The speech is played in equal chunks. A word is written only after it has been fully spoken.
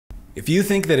If you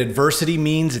think that adversity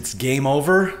means it's game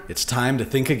over, it's time to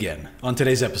think again on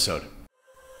today's episode.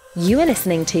 You are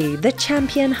listening to the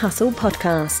Champion Hustle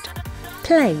podcast.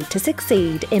 Play to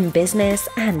succeed in business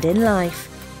and in life.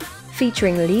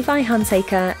 Featuring Levi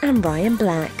Hunsaker and Ryan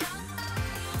Black.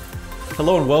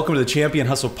 Hello and welcome to the Champion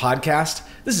Hustle podcast.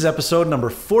 This is episode number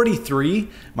 43.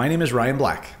 My name is Ryan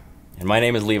Black. And my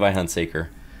name is Levi Hunsaker.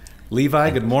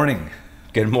 Levi, good morning.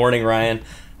 Good morning, Ryan.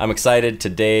 I'm excited.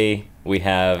 Today we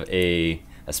have a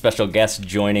special guest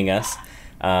joining us.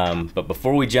 But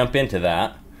before we jump into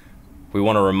that, we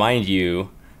want to remind you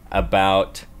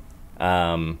about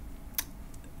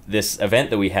this event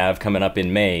that we have coming up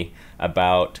in May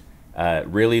about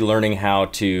really learning how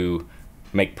to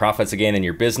make profits again in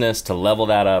your business, to level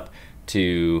that up,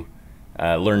 to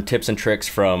learn tips and tricks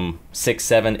from 6,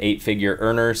 7, 8-figure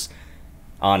earners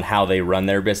on how they run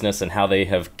their business and how they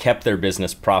have kept their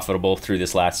business profitable through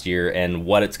this last year and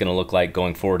what it's going to look like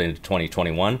going forward into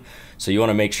 2021. So you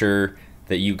want to make sure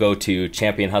that you go to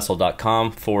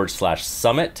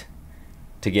championhustle.com/summit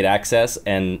to get access.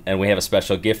 And we have a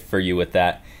special gift for you with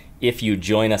that. If you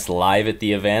join us live at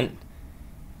the event,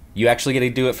 you actually get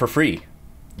to do it for free.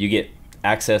 You get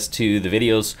access to the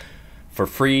videos for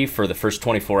free for the first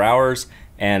 24 hours.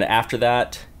 And after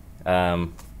that,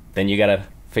 then you got to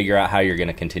figure out how you're going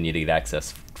to continue to get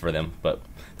access for them. But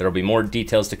there'll be more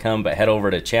details to come, but head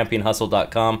over to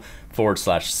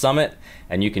championhustle.com/summit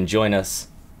and you can join us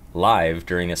live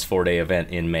during this 4-day event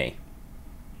in May.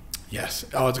 Yes.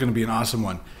 Oh, it's going to be an awesome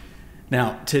one.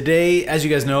 Now, today, as you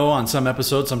guys know, on some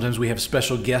episodes, sometimes we have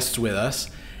special guests with us.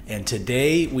 And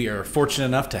today we are fortunate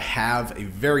enough to have a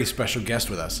very special guest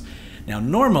with us. Now,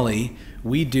 normally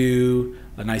we do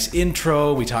a nice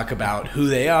intro. We talk about who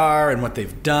they are and what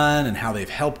they've done and how they've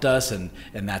helped us, and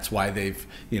that's why they've,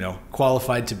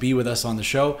 qualified to be with us on the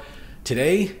show.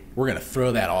 Today, we're going to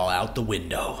throw that all out the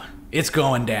window. It's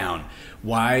going down.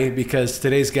 Why? Because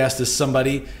today's guest is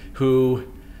somebody who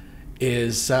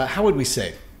is, how would we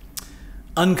say,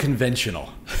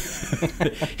 unconventional.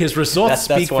 His results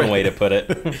speak that's one way to put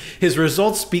it. His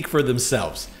results speak for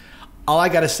themselves. All I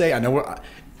got to say, I'm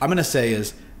going to say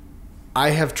is,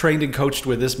 I have trained and coached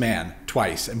with this man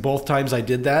twice, and both times I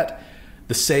did that,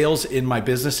 the sales in my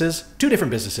businesses, 2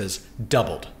 different businesses,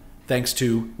 doubled thanks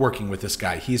to working with this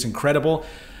guy. He's incredible.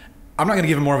 I'm not going to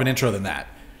give him more of an intro than that.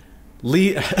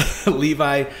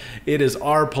 Levi, it is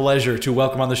our pleasure to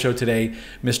welcome on the show today,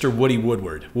 Mr. Woody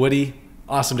Woodward. Woody,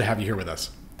 awesome to have you here with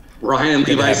us. Ryan,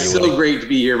 Levi, so great to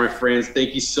be here, my friends.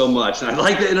 Thank you so much. And I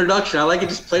like the introduction. I like it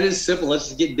just plain and simple. Let's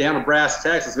just get down to brass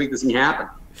tacks. Let's make this thing happen.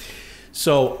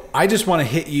 So I just want to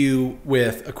hit you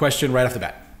with a question right off the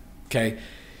bat, okay?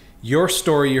 Your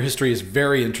story, your history is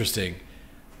very interesting.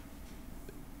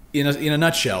 In a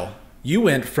nutshell, you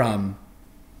went from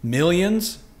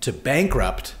millions to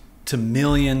bankrupt to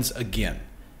millions again.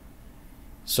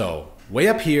 So way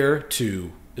up here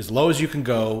to as low as you can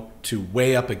go to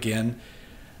way up again.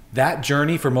 That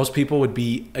journey for most people would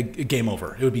be a game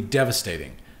over. It would be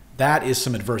devastating. That is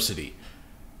some adversity.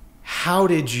 How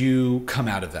did you come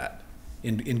out of that?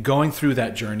 In going through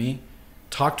that journey,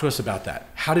 talk to us about that.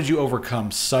 How did you overcome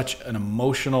such an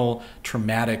emotional,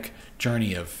 traumatic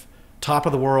journey of top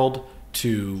of the world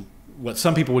to what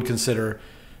some people would consider,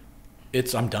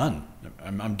 I'm done.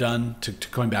 I'm done to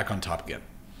going back on top again?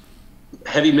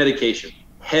 Heavy medication.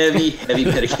 Heavy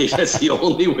medication. That's the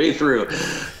only way through.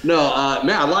 No,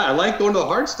 man, I like going to the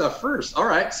hard stuff first. All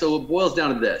right, so it boils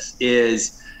down to this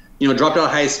is, dropped out of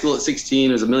high school at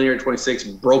 16, was a millionaire at 26,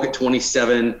 broke at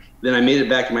 27. Then I made it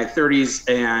back in my 30s,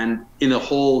 and in the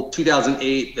whole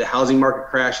 2008, the housing market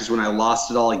crash is when I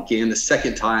lost it all again the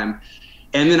second time.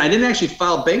 And then I didn't actually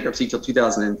file bankruptcy until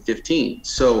 2015.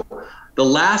 So the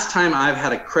last time I've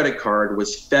had a credit card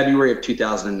was February of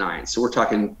 2009. So we're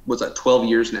talking, 12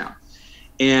 years now.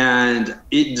 And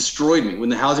it destroyed me. When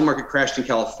the housing market crashed in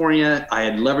California, I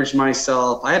had leveraged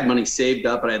myself. I had money saved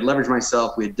up, but I had leveraged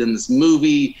myself. We had done this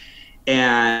movie,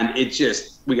 and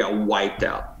we got wiped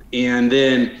out. And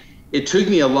then it took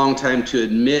me a long time to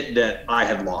admit that I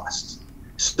had lost.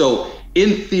 So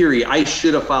in theory, I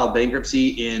should have filed bankruptcy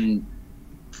in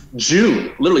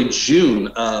literally June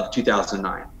of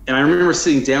 2009. And I remember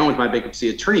sitting down with my bankruptcy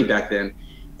attorney back then,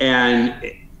 and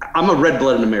I'm a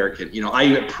red-blooded American.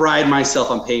 I pride myself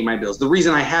on paying my bills. The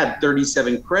reason I had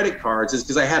 37 credit cards is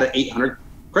because I had an 800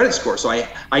 credit score. So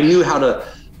I knew how to,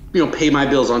 pay my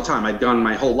bills on time. I'd gone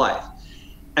my whole life.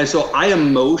 And so I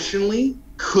emotionally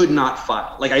could not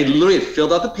file. Like, I literally had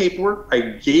filled out the paperwork. I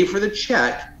gave her the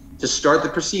check to start the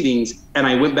proceedings, and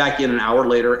I went back in an hour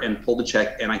later and pulled the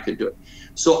check, and I could do it.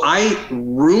 So I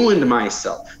ruined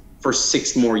myself for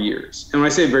 6 more years. And when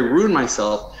I say I ruined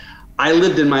myself, I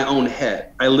lived in my own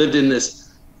head. I lived in this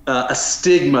a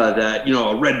stigma that, you know,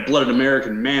 a red-blooded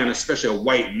American man, especially a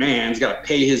white man, has got to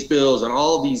pay his bills, and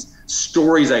all these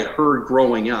stories I heard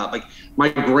growing up. Like my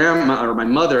grandma or my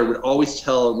mother would always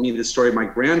tell me the story of my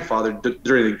grandfather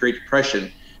during the Great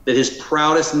Depression, that his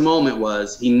proudest moment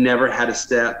was he never had to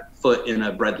step foot in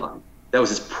a bread line. That was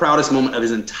his proudest moment of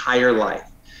his entire life.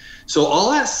 So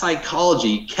all that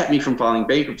psychology kept me from filing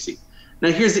bankruptcy.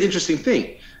 Now here's the interesting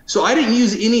thing. So I didn't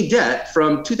use any debt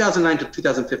from 2009 to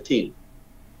 2015.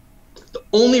 The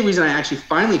only reason I actually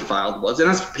finally filed was, and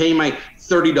I was paying my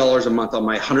 $30 a month on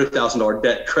my $100,000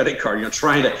 debt credit card, you know,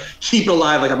 trying to keep it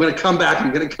alive. Like, I'm going to come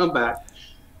back.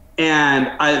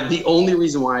 And the only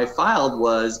reason why I filed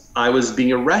was I was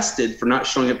being arrested for not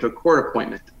showing up to a court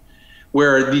appointment,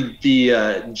 where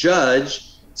the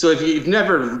judge, so if you've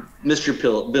never missed your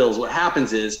bills, what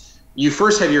happens is you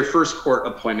first have your first court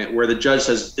appointment where the judge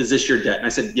says, is this your debt? And I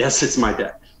said, yes, it's my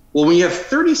debt. Well, when you have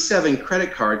 37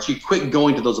 credit cards, you quit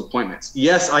going to those appointments.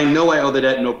 Yes, I know I owe the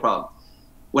debt, no problem.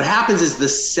 What happens is the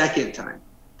second time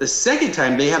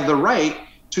they have the right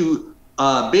to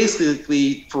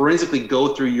basically forensically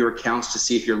go through your accounts to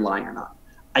see if you're lying or not.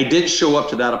 I didn't show up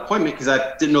to that appointment because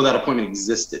I didn't know that appointment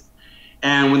existed.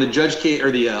 And when the judge came,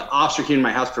 or the officer came to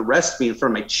my house to arrest me in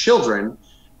front of my children,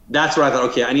 that's where I thought,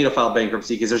 okay, I need to file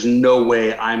bankruptcy because there's no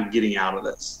way I'm getting out of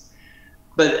this.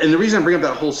 And the reason I bring up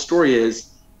that whole story is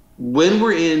when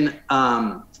we're in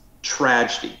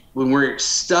tragedy, when we're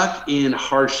stuck in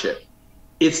hardship,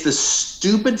 it's the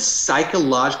stupid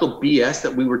psychological BS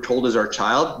that we were told as our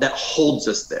child that holds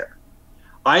us there.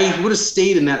 I would have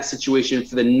stayed in that situation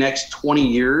for the next 20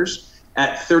 years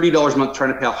at $30 a month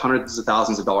trying to pay off hundreds of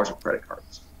thousands of dollars of credit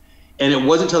cards. And it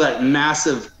wasn't until that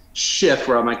massive shift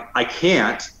where I'm like, I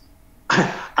can't.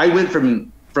 I went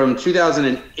from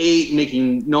 2008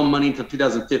 making no money until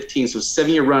 2015, so a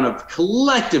 7-year run of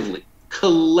collectively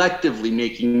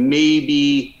making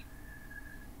maybe,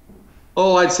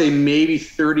 I'd say maybe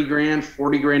 30 grand,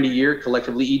 40 grand a year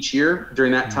collectively each year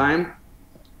during that time.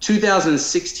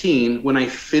 2016, when I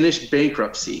finished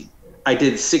bankruptcy, I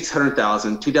did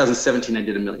 600,000. 2017, I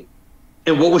did $1 million.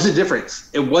 And what was the difference?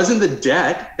 It wasn't the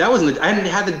debt. I hadn't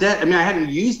had the debt. I mean, I hadn't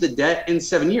used the debt in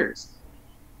 7 years.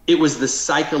 It was the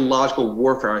psychological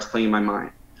warfare I was playing in my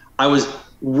mind. I was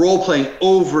role playing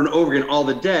over and over again all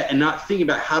the debt and not thinking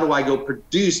about how do I go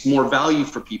produce more value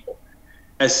for people.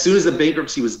 As soon as the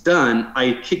bankruptcy was done,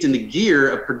 I kicked into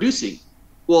gear of producing.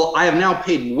 Well, I have now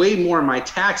paid way more in my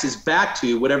taxes back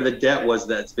to whatever the debt was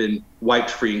that's been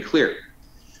wiped free and clear.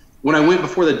 When I went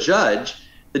before the judge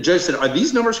said, are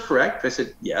these numbers correct? I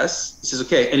said, yes. He says,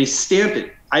 okay. And he stamped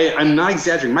it. I'm not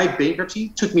exaggerating. My bankruptcy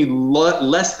took me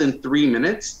less than 3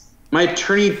 minutes. My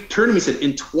attorney turned to me and said,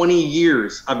 in 20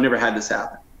 years, I've never had this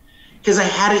happen. Because I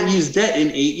hadn't used debt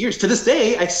in 8 years. To this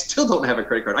day, I still don't have a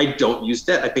credit card. I don't use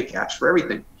debt. I pay cash for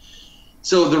everything.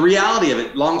 So the reality of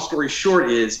it, long story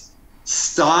short, is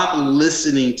stop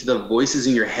listening to the voices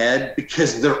in your head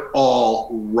because they're all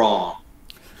wrong.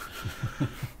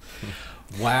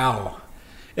 Wow.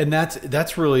 And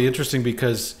that's really interesting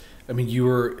because, I mean, you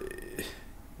were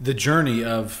the journey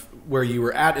of where you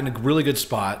were at in a really good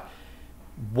spot.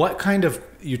 What kind of,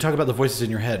 you talk about the voices in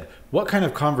your head, what kind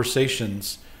of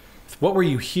conversations, what were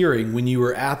you hearing when you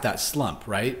were at that slump,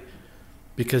 right?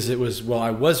 Because it was, well,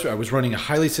 I was running a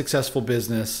highly successful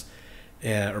business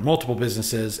or multiple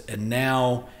businesses, and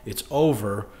now it's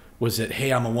over. Was it,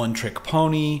 hey, I'm a one-trick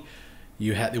pony?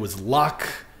 It was luck,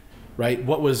 right?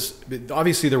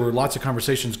 Obviously there were lots of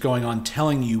conversations going on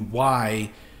telling you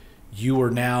why you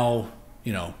were now,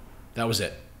 that was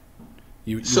it.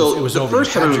 It was the over.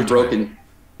 First time I went broke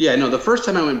the first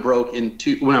time I went broke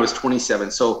when I was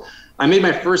 27. So I made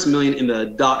my first million in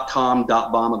the .com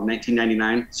bomb of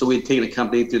 1999. So we had taken a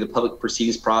company through the public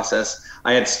proceedings process.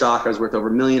 I had stock. I was worth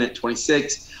over $1 million at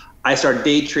 26. I started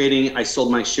day trading. I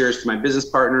sold my shares to my business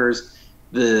partners.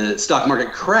 The stock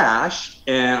market crashed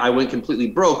and I went completely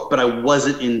broke, but I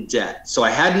wasn't in debt. So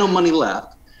I had no money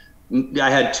left.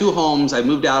 I had 2 homes. I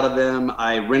moved out of them.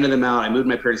 I rented them out. I moved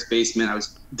my parents' basement. I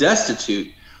was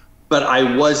destitute, but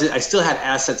I still had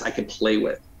assets I could play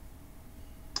with.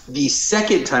 The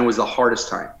second time was the hardest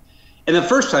time. And the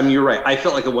first time, you're right, I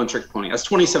felt like a one-trick pony. I was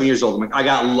 27 years old. I'm like, I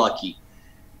got lucky.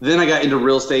 Then I got into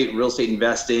real estate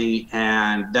investing,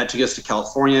 and that took us to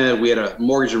California. We had a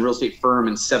mortgage and real estate firm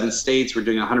in 7 states. We're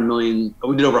doing $100 million.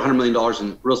 We did over $100 million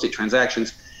in real estate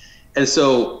transactions. And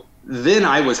so then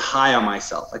I was high on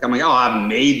myself. Like, I'm like, I've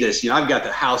made this. I've got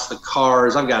the house, the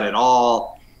cars, I've got it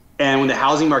all. And when the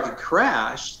housing market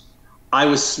crashed, I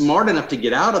was smart enough to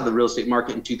get out of the real estate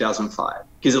market in 2005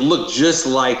 because it looked just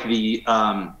like the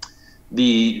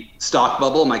stock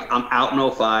bubble. I'm like, I'm out in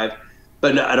 2005.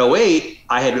 But at '08,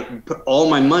 I had put all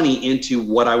my money into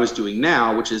what I was doing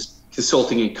now, which is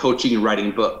consulting and coaching and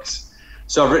writing books.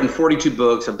 So I've written 42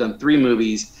 books. I've done 3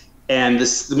 movies. And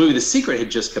the movie The Secret had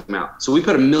just come out. So we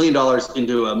put $1 million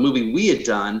into a movie we had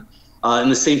done in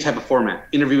the same type of format,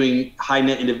 interviewing high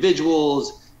net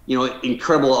individuals,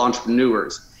 incredible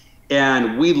entrepreneurs.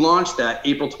 And we launched that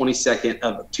April 22nd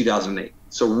of 2008.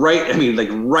 So right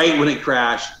when it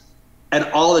crashed, and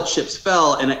all the chips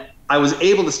fell, and I was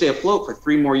able to stay afloat for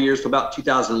 3 more years to about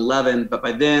 2011. But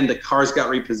by then the cars got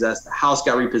repossessed, the house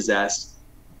got repossessed.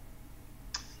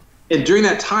 And during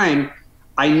that time,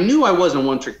 I knew I wasn't a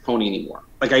one-trick pony anymore.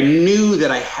 Like, I knew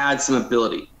that I had some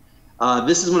ability.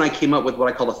 This is when I came up with what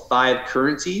I call the 5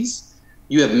 currencies.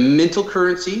 You have mental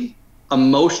currency,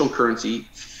 emotional currency,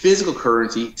 physical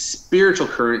currency, spiritual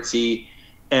currency,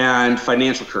 and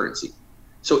financial currency.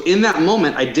 So in that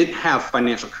moment, I didn't have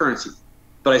financial currency,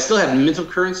 but I still had mental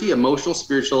currency, emotional,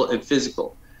 spiritual, and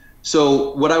physical.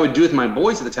 So what I would do with my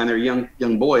boys at the time, they were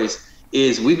young boys,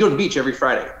 is we'd go to the beach every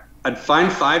Friday. I'd find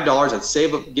 $5, I'd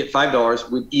save up, get $5.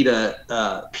 We'd eat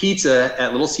a pizza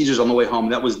at Little Caesars on the way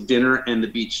home. That was dinner and the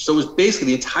beach. So it was basically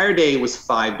the entire day was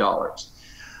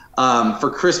 $5. For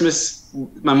Christmas,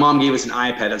 my mom gave us an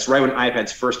iPad. That's right when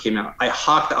iPads first came out. I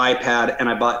hawked the iPad and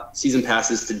I bought season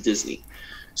passes to Disney.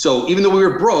 So even though we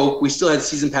were broke, we still had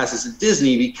season passes to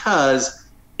Disney because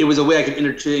it was a way I could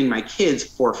entertain my kids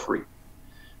for free.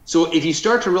 So if you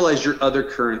start to realize your other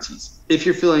currencies, if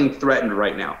you're feeling threatened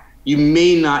right now, you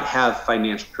may not have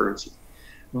financial currency,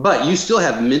 but you still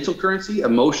have mental currency,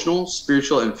 emotional,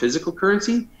 spiritual, and physical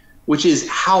currency, which is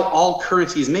how all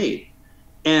currency is made.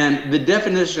 And the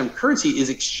definition of currency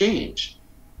is exchange.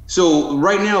 So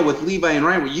right now with Levi and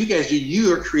Ryan, what you guys do,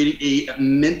 you are creating a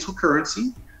mental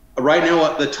currency. Right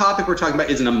now, the topic we're talking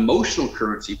about is an emotional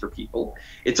currency for people.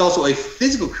 It's also a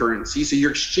physical currency. So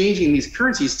you're exchanging these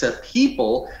currencies to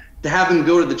people to have them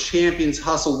go to the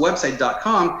championhustle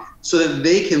website.com so that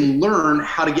they can learn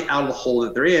how to get out of the hole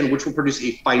that they're in, which will produce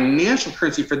a financial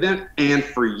currency for them and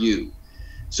for you.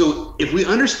 So if we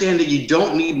understand that you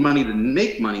don't need money to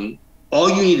make money, all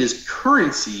you need is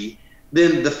currency,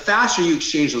 then the faster you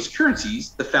exchange those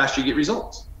currencies, the faster you get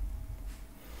results.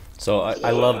 So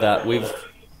I love that.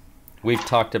 We've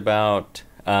talked about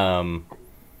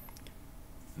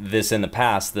this in the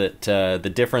past, that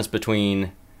the difference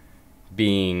between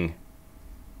being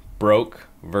broke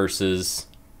versus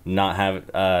not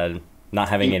having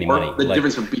any money. The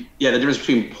difference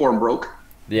between poor and broke.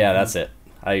 Yeah, that's it.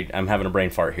 I'm having a brain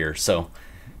fart here. So,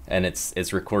 and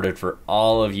it's recorded for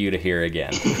all of you to hear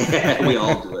again. We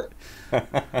all do it.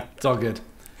 It's all good.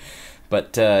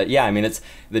 But yeah, I mean, it's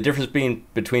the difference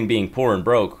between being poor and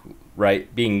broke,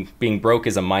 right? Being broke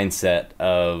is a mindset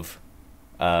of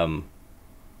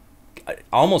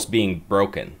almost being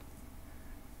broken,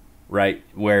 right?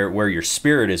 Where your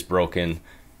spirit is broken,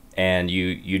 and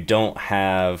you don't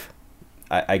have,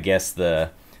 I guess,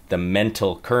 the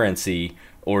mental currency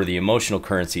or the emotional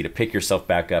currency to pick yourself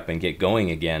back up and get going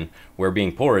again. Where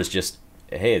being poor is just,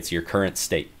 hey, it's your current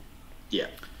state. Yeah.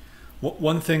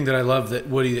 One thing that I love, that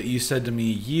Woody, that you said to me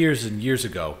years and years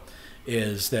ago,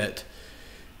 is that,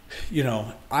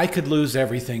 I could lose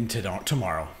everything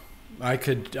tomorrow. I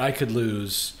could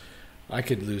lose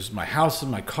my house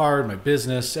and my car and my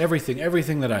business,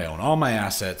 everything that I own, all my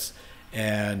assets,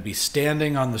 and be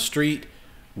standing on the street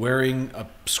wearing a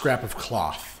scrap of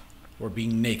cloth or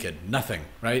being naked, nothing,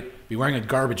 right? Be wearing a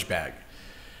garbage bag,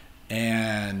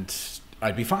 and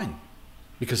I'd be fine,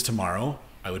 because tomorrow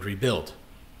I would rebuild.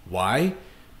 Why?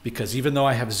 Because even though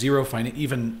I have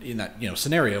even in that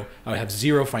scenario, I have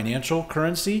zero financial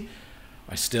currency,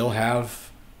 I still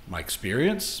have my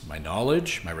experience, my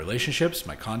knowledge, my relationships,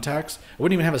 my contacts. I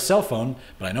wouldn't even have a cell phone,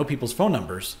 but I know people's phone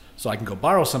numbers, so I can go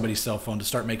borrow somebody's cell phone to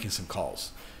start making some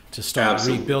calls, to start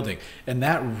Absolutely. rebuilding. And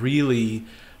that really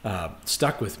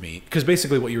stuck with me, because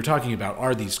basically what you were talking about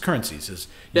are these currencies. Is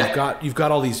you've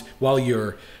got all these, while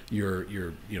your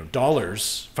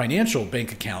dollars financial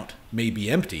bank account may be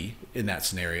empty in that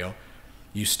scenario,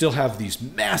 you still have these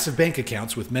massive bank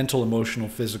accounts with mental, emotional,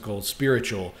 physical,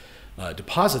 spiritual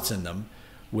deposits in them,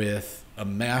 with a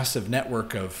massive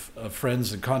network of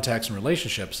friends and contacts and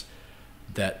relationships.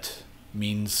 That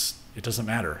means it doesn't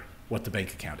matter what the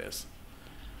bank account is.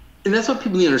 And that's what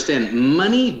people need to understand.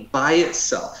 Money by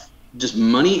itself, just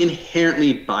money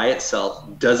inherently by itself,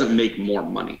 doesn't make more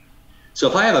money. So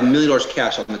if I have $1 million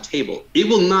cash on the table, it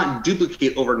will not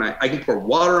duplicate overnight. I can pour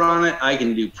water on it. I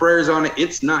can do prayers on it.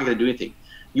 It's not going to do anything.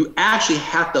 You actually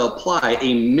have to apply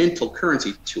a mental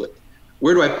currency to it.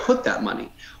 Where do I put that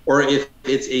money? Or if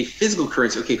it's a physical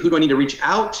currency, okay, who do I need to reach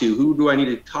out to? Who do I need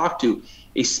to talk to?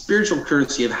 a spiritual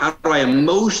currency of how do I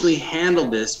emotionally handle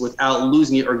this without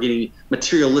losing it or getting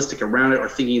materialistic around it or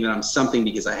thinking that I'm something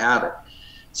because I have it.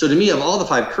 So to me, of all the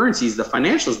 5 currencies, the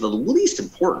financial is the least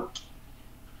important.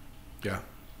 Yeah.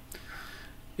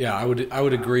 Yeah, I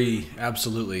would agree,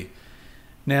 absolutely.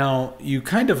 Now, you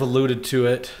kind of alluded to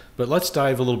it, but let's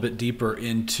dive a little bit deeper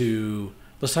into,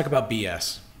 let's talk about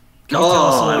BS. I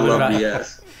love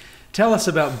BS. Tell us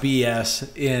about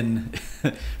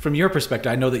BS from your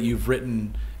perspective. I know that you've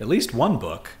written at least one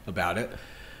book about it.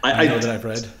 I know that I've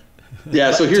read.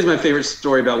 Yeah, so here's my favorite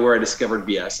story about where I discovered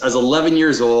BS. I was 11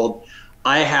 years old.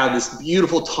 I have this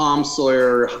beautiful Tom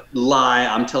Sawyer lie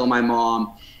I'm telling my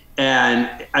mom,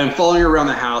 and I'm following her around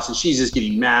the house, and she's just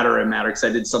getting madder and madder because I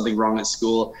did something wrong at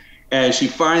school. And she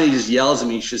finally just yells at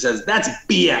me. She says, "That's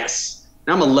BS."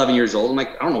 And I'm 11 years old. I'm like,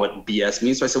 I don't know what BS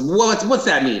means. So I said, what's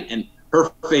that mean? And her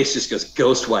face just goes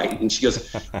ghost white. And she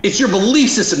goes, "It's your belief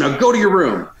system. Now go to your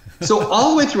room." So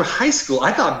all the way through high school,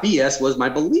 I thought BS was my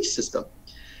belief system.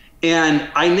 And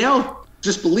I now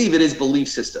just believe it is belief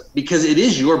system because it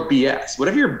is your BS.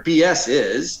 Whatever your BS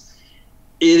is,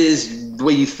 it is the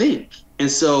way you think. And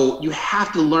so you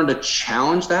have to learn to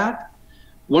challenge that.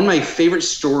 One of my favorite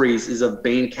stories is of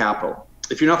Bain Capital.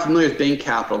 If you're not familiar with Bain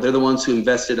Capital, they're the ones who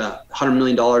invested $100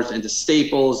 million into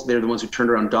Staples. They're the ones who turned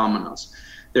around Domino's.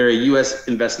 They're a U.S.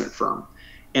 investment firm.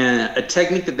 And a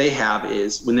technique that they have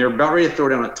is when they're about ready to throw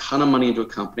down a ton of money into a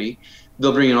company,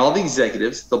 they'll bring in all the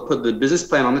executives, they'll put the business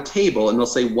plan on the table, and they'll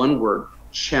say one word: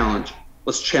 challenge.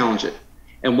 Let's challenge it.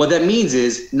 And what that means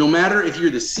is no matter if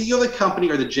you're the CEO of the company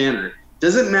or the janitor,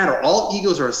 doesn't matter, all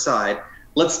egos are aside,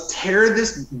 let's tear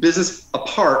this business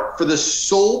apart for the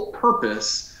sole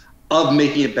purpose of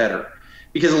making it better.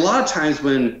 Because a lot of times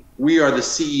when we are the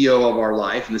CEO of our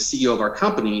life and the CEO of our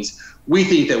companies, we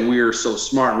think that we're so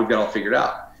smart and we've got it all figured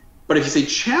out. But if you say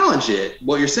challenge it,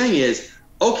 what you're saying is,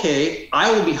 okay,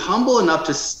 I will be humble enough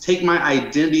to take my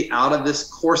identity out of this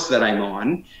course that I'm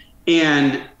on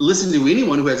and listen to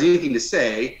anyone who has anything to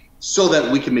say so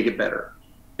that we can make it better.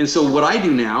 And so what I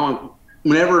do now,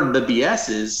 whenever the BS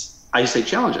is, I just say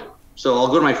challenge it. So I'll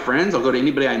go to my friends, I'll go to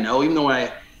anybody I know, even though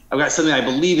I've got something I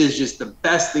believe is just the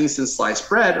best thing since sliced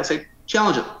bread, I'll say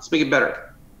challenge it, let's make it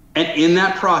better. And in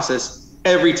that process,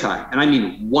 every time, and I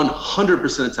mean 100%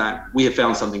 of the time, we have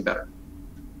found something better.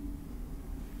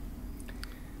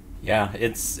 Yeah,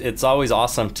 it's always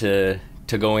awesome to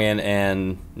go in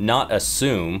and not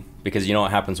assume, because you know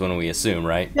what happens when we assume,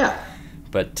 right? Yeah.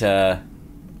 But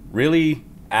really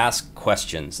ask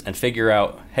questions and figure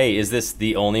out, hey, is this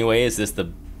the only way? Is this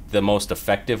the most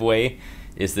effective way?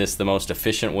 Is this the most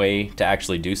efficient way to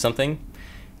actually do something?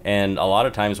 And a lot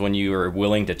of times when you are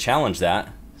willing to challenge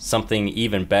that, something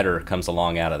even better comes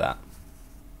along out of that.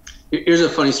 Here's a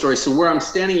funny story. So where I'm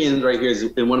standing in right here is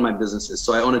in one of my businesses.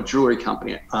 So I own a jewelry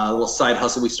company, a little side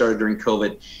hustle we started during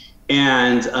COVID.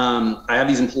 And I have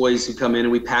these employees who come in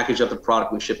and we package up the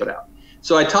product and we ship it out.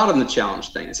 So I taught them the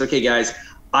challenge thing. It's okay, guys,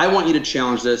 I want you to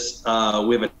challenge this.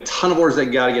 We have a ton of orders that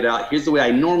got to get out. Here's the way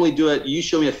I normally do it. You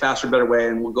show me a faster, better way,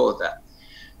 and we'll go with that.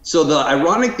 So the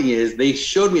ironic thing is they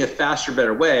showed me a faster,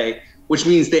 better way, which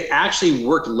means they actually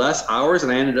worked less hours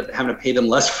and I ended up having to pay them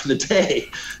less for the day.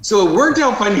 So it worked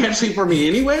out financially for me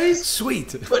anyways.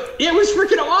 Sweet. But it was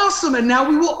freaking awesome. And now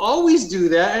we will always do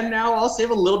that. And now I'll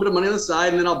save a little bit of money on the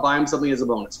side and then I'll buy them something as a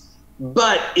bonus.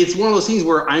 But it's one of those things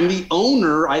where I'm the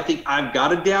owner. I think I've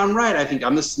got it down right. I think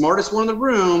I'm the smartest one in the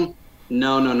room.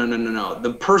 No.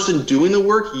 The person doing the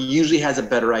work usually has a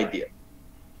better idea.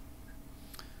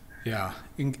 Yeah.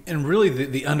 And really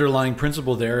the underlying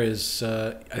principle there is,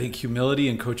 I think, humility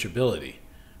and coachability,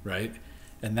 right?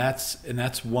 And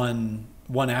that's one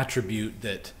attribute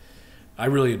that I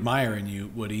really admire in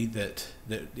you, Woody, that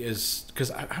is, because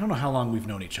I don't know how long we've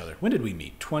known each other. When did we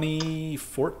meet?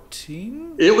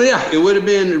 2014? It would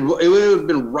have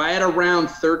been right around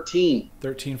 13.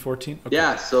 13, 14? Okay.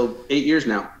 Yeah, so 8 years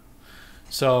now.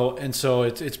 So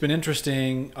it's been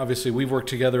interesting. Obviously, we've worked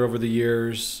together over the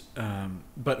years,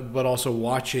 but also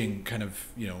watching kind of,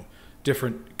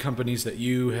 different companies that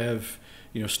you have,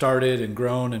 started and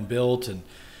grown and built,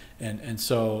 and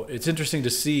so it's interesting to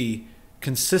see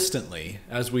consistently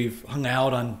as we've hung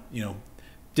out on,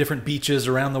 different beaches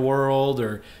around the world,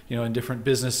 or in different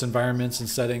business environments and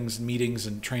settings and meetings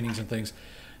and trainings and things,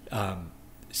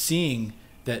 seeing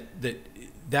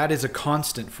that is a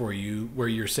constant for you, where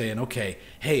you're saying, okay,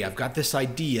 hey, I've got this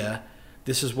idea,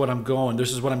 this is what I'm going,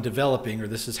 this is what I'm developing, or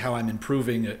this is how I'm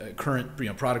improving a current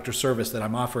product or service that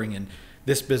I'm offering in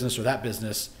this business or that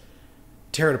business.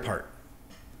 Tear it apart.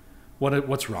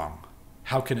 What's wrong?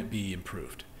 How can it be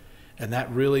improved? And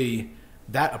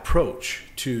that approach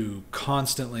to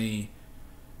constantly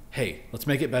hey, let's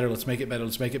make it better, let's make it better,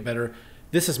 let's make it better.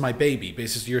 This is my baby.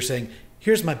 Basically, you're saying,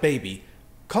 here's my baby.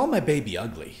 Call my baby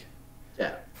ugly.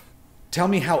 Yeah. Tell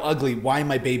me how ugly, why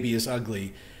my baby is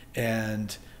ugly.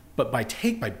 But by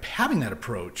having that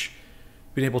approach,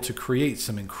 being able to create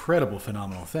some incredible,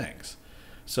 phenomenal things.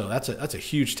 So that's a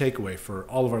huge takeaway for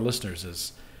all of our listeners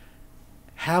is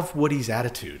have Woody's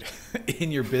attitude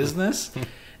in your business,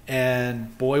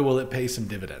 and boy, will it pay some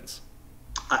dividends.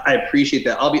 I appreciate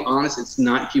that. I'll be honest, it's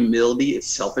not humility, it's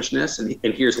selfishness, and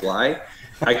here's why.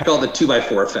 I call it the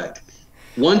 2x4 effect.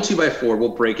 One 2x4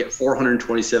 will break at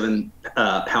 427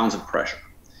 pounds of pressure.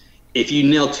 If you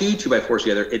nail two 2x4s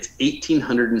together, it's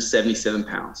 1,877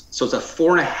 pounds. So it's a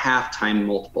 4.5 time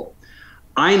multiple.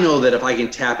 I know that if I can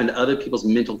tap into other people's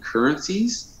mental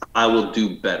currencies, I will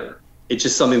do better. It's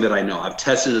just something that I know. I've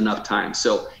tested enough times.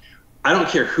 So I don't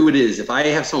care who it is. If I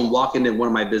have someone walk into one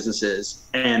of my businesses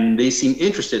and they seem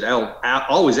interested, I'll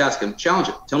always ask them, challenge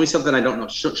it. Tell me something I don't know.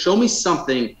 Show me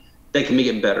something that can make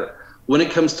it better. When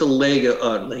it comes to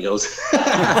Legos,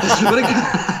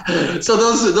 so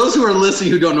those who are listening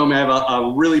who don't know me, I have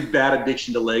a really bad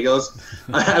addiction to Legos.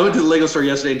 I went to the Lego store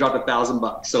yesterday and dropped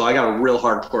 $1,000, so I got a real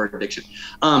hardcore addiction.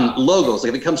 Logos, like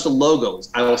if it comes to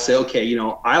logos, I will say, okay,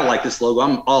 I like this logo.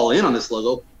 I'm all in on this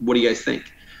logo. What do you guys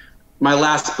think? My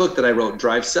last book that I wrote,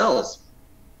 Drive Sells.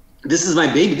 This is my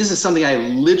baby. This is something I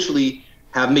literally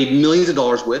have made millions of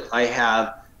dollars with. I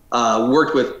have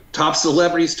worked with top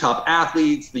celebrities, top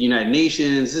athletes, the United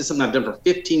Nations. This is something I've done for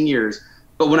 15 years.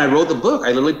 But when I wrote the book, I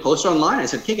literally posted online. I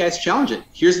said, okay, guys, challenge it.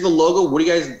 Here's the logo. What do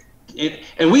you guys,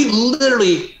 and we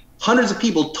literally, hundreds of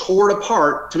people tore it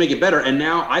apart to make it better. And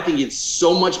now I think it's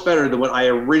so much better than what I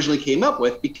originally came up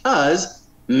with because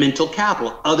mental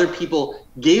capital. Other people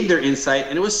gave their insight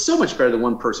and it was so much better than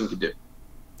one person could do.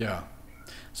 Yeah.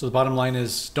 So the bottom line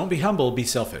is don't be humble, be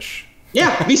selfish.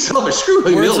 Yeah, be selfish. Screw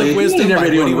humility. Words of wisdom. Never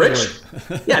do any rich.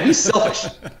 Yeah, be selfish.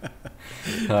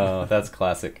 Oh, that's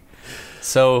classic.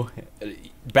 So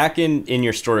back in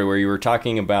your story where you were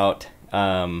talking about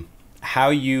how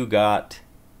you got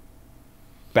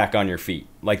back on your feet,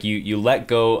 like you let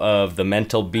go of the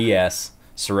mental BS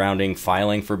surrounding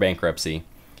filing for bankruptcy.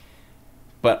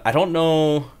 But I don't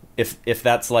know if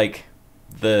that's like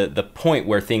the point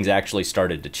where things actually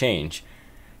started to change.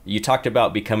 You talked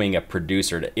about becoming a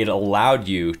producer. It allowed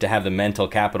you to have the mental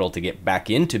capital to get back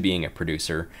into being a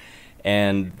producer.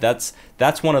 And that's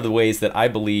one of the ways that I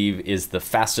believe is the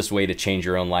fastest way to change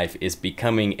your own life is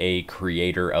becoming a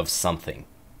creator of something.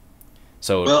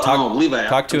 So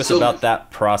talk to us about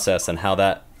that process and how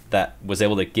that was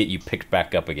able to get you picked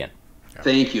back up again.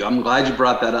 Thank you. I'm glad you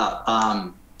brought that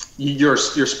up. You're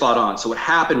spot on. So what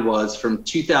happened was from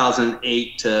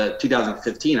 2008 to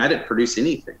 2015, I didn't produce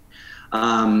anything.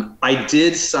 I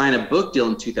did sign a book deal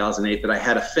in 2008 that I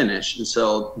had to finish. And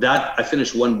so that I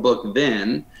finished one book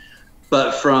then,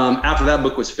 but after that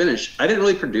book was finished, I didn't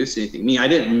really produce anything. I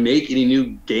didn't make any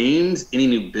new games, any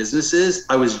new businesses.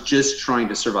 I was just trying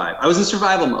to survive. I was in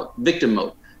survival mode, victim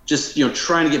mode, just,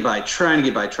 trying to get by, trying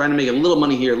to make a little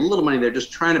money here, a little money there,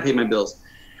 just trying to pay my bills.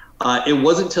 It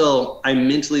wasn't until I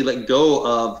mentally let go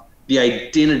of the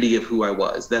identity of who I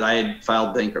was that I had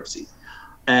filed bankruptcy.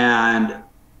 And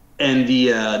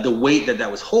the weight that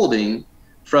was holding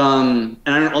and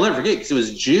I'll never forget because it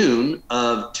was June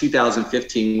of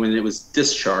 2015 when it was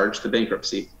discharged, the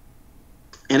bankruptcy.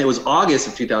 And it was August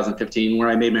of 2015 where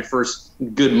I made my first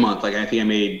good month. Like I think I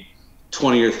made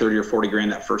 20 or 30 or 40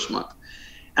 grand that first month.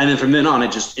 And then from then on,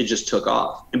 it just took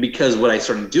off. And because what I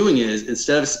started doing is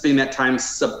instead of spending that time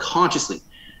subconsciously,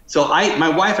 so my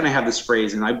wife and I have this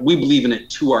phrase and we believe in it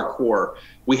to our core.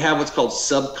 We have what's called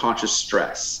subconscious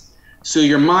stress. So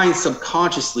your mind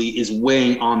subconsciously is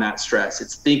weighing on that stress.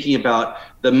 It's thinking about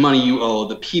the money you owe,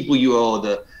 the people you owe,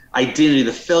 the identity,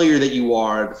 the failure that you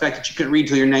are, the fact that you couldn't read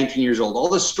till you're 19 years old, all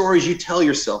the stories you tell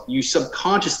yourself, you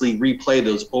subconsciously replay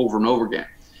those over and over again.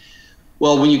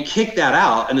 Well, when you kick that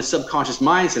out and the subconscious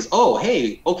mind says, oh,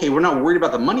 hey, okay, we're not worried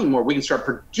about the money anymore. We can start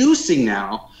producing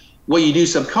now. What you do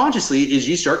subconsciously is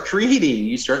you start creating.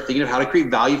 You start thinking of how to create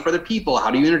value for other people. How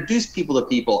do you introduce people to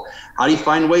people? How do you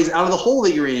find ways out of the hole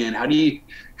that you're in? How do you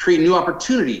create new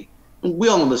opportunity? And we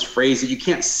all know this phrase that you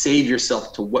can't save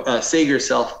up to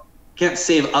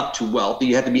wealth.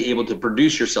 You have to be able to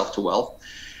produce yourself to wealth.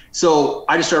 So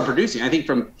I just started producing. I think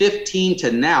from 15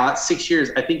 to now, that's 6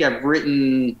 years. I think I've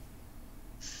written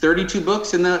 32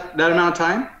 books in that amount of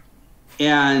time.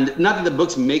 And not that the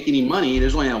books make any money.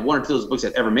 There's only one or two of those books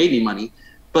that ever made any money.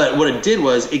 But what it did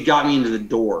was it got me into the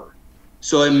door.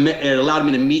 So it allowed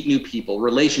me to meet new people,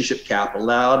 relationship capital,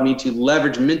 allowed me to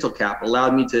leverage mental capital,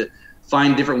 allowed me to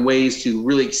find different ways to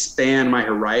really expand my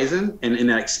horizon. And in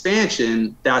that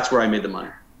expansion, that's where I made the money.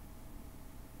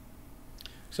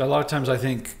 So a lot of times I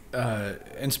think,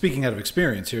 and speaking out of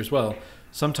experience here as well,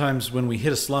 sometimes when we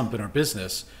hit a slump in our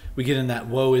business, we get in that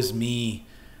woe is me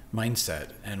mindset,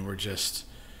 and we're just,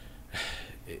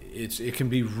 it can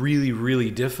be really,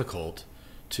 really difficult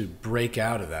to break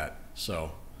out of that.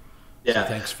 So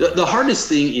thanks for the hardest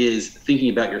thing is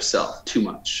thinking about yourself too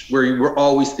much, where we're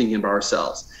always thinking about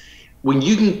ourselves. When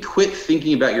you can quit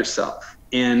thinking about yourself,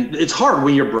 and it's hard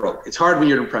when you're broke, it's hard when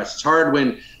you're depressed, it's hard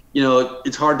when, you know,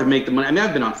 it's hard to make the money. I mean,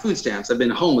 I've been on food stamps, I've been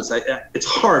homeless. It's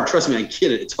hard. Trust me, I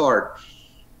get it. It's hard.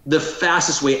 The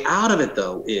fastest way out of it,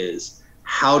 though, is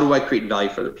how do I create value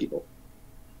for other people?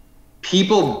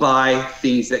 People buy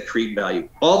things that create value.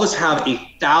 All of us have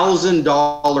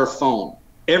 $1,000 phone.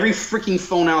 Every freaking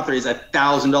phone out there is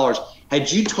 $1,000.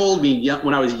 Had you told me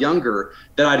when I was younger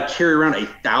that I'd carry around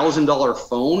 $1,000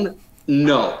 phone,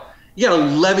 no. You got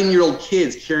 11-year-old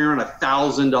kids carrying around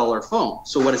 $1,000 phone.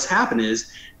 So what has happened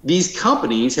is these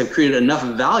companies have created enough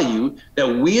value that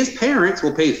we as parents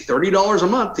will pay $30 a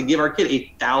month to give our kid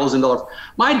 $1,000.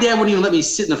 My dad wouldn't even let me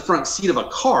sit in the front seat of a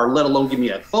car, let alone give me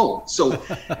a phone. So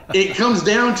it comes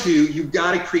down to, you've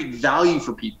got to create value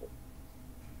for people.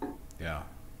 Yeah.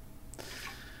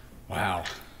 Wow.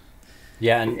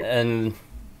 Yeah, and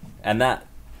that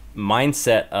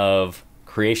mindset of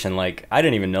creation, like I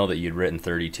didn't even know that you'd written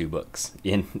 32 books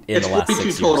in the last 6 years.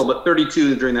 It's 42 total, but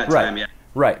 32 during that time, yeah.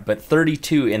 Right, but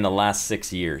 32 in the last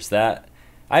 6 years. That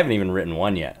I haven't even written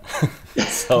one yet.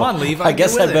 So come on, Levi, I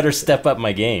guess I better step up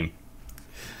my game.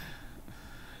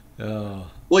 Oh.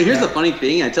 Well, here's the funny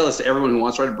thing. I tell this to everyone who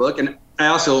wants to write a book, and I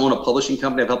also own a publishing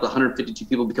company. I've helped 152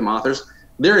 people become authors.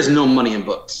 There is no money in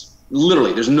books.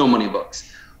 Literally, there's no money in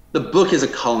books. The book is a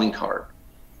calling card.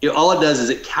 All it does is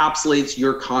it encapsulates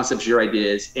your concepts, your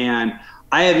ideas, and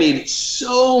I have made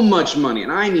so much money,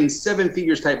 and I mean 7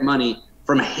 figures type money,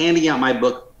 from handing out my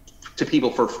book to people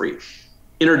for free.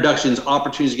 Introductions,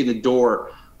 opportunities to get in the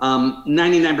door.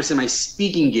 99% of my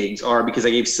speaking gigs are because I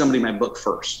gave somebody my book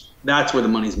first. That's where the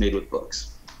money's made with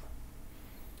books.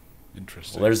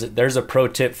 Interesting. Well, there's a pro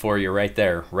tip for you right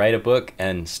there. Write a book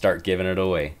and start giving it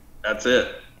away. That's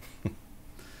it.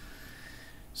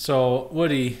 So,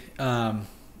 Woody, hey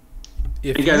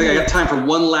guys, I got time for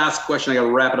one last question. I got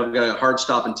to wrap it up. I got a hard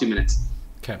stop in 2 minutes.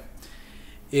 Okay.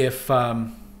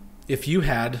 If you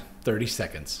had 30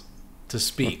 seconds to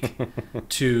speak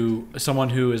to someone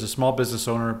who is a small business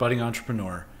owner, a budding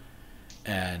entrepreneur,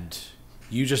 and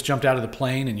you just jumped out of the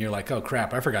plane and you're like, oh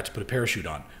crap, I forgot to put a parachute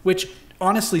on, which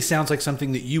honestly sounds like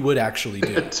something that you would actually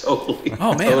do. Totally.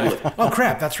 Oh man, Totally. oh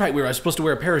crap, that's right, I was supposed to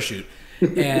wear a parachute.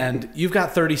 And you've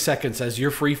got 30 seconds as you're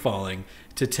free falling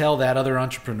to tell that other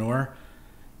entrepreneur,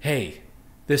 hey,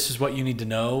 this is what you need to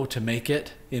know to make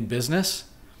it in business.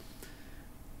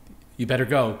 You better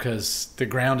go, because the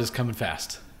ground is coming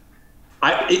fast.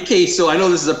 Okay, so I know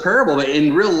this is a parable, but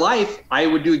in real life, I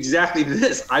would do exactly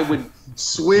this. I would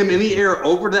swim in the air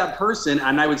over that person,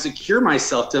 and I would secure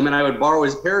myself to him, and I would borrow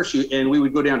his parachute, and we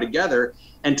would go down together.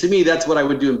 And to me, that's what I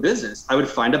would do in business. I would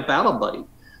find a battle buddy.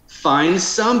 Find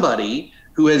somebody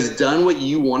who has done what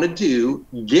you want to do,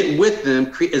 get with them,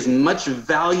 create as much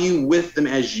value with them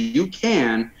as you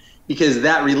can, because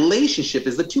that relationship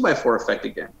is the 2x4 effect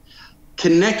again.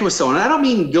 Connect with someone. I don't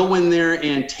mean go in there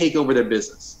and take over their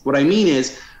business. What I mean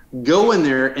is go in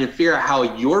there and figure out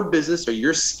how your business or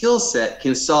your skill set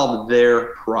can solve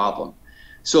their problem.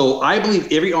 So I believe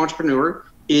every entrepreneur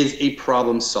is a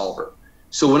problem solver.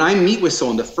 So when I meet with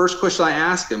someone, the first question I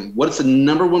ask them, what's the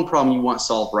number one problem you want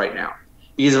solved right now?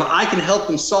 Because if I can help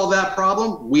them solve that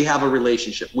problem, we have a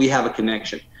relationship, we have a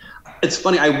connection. It's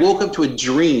funny, I woke up to a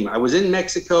dream. I was in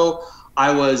Mexico,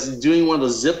 I was doing one of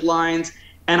those zip lines,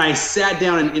 and I sat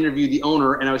down and interviewed the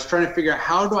owner, and I was trying to figure out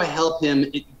how do I help him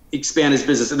expand his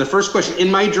business. And the first question in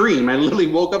my dream, I literally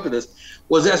woke up to this,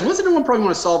 was asked, what's the number one problem you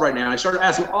want to solve right now? And I started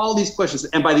asking all these questions.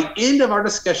 And by the end of our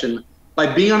discussion,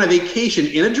 by being on a vacation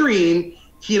in a dream,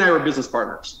 he and I were business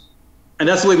partners. And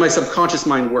that's the way my subconscious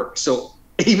mind works. So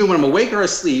even when I'm awake or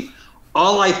asleep,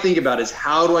 all I think about is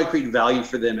how do I create value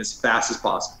for them as fast as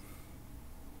possible.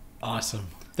 Awesome.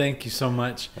 Thank you so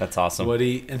much. That's awesome,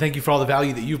 Woody. And thank you for all the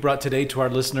value that you've brought today to our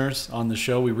listeners on the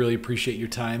show. We really appreciate your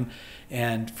time.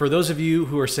 And for those of you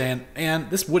who are saying, man,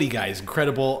 this Woody guy is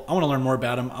incredible, I want to learn more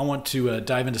about him, I want to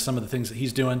dive into some of the things that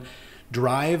he's doing,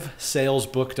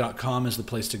 drivesalesbook.com is the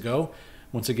place to go.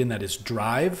 Once again, that is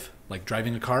drive, like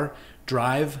driving a car,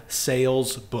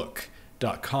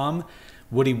 drivesalesbook.com.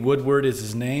 Woody Woodward is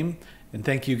his name. And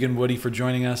thank you again, Woody, for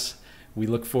joining us. We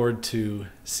look forward to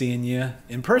seeing you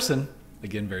in person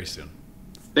again very soon.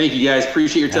 Thank you, guys.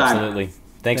 Appreciate your time. Absolutely.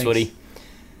 Thanks, Woody.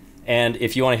 And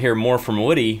if you want to hear more from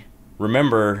Woody,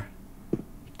 remember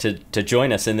to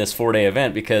join us in this 4-day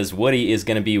event, because Woody is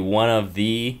going to be one of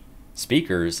the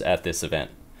speakers at this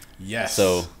event. Yes.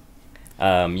 So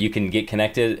you can get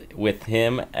connected with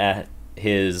him at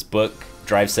his book,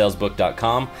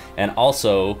 drivesalesbook.com, and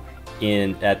also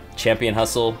at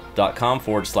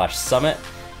championhustle.com/summit,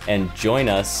 and join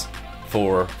us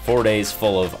for 4 days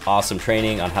full of awesome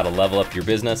training on how to level up your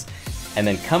business. And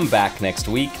then come back next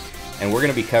week, and we're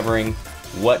going to be covering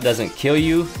what doesn't kill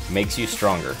you makes you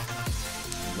stronger.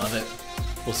 Love it.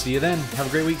 We'll see you then. Have a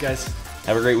great week, guys.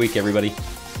 Have a great week, everybody.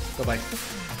 Bye-bye.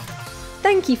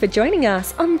 Thank you for joining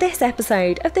us on this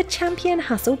episode of the Champion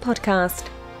Hustle podcast.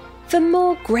 For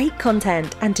more great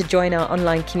content and to join our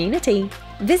online community,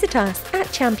 visit us at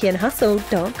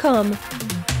championhustle.com.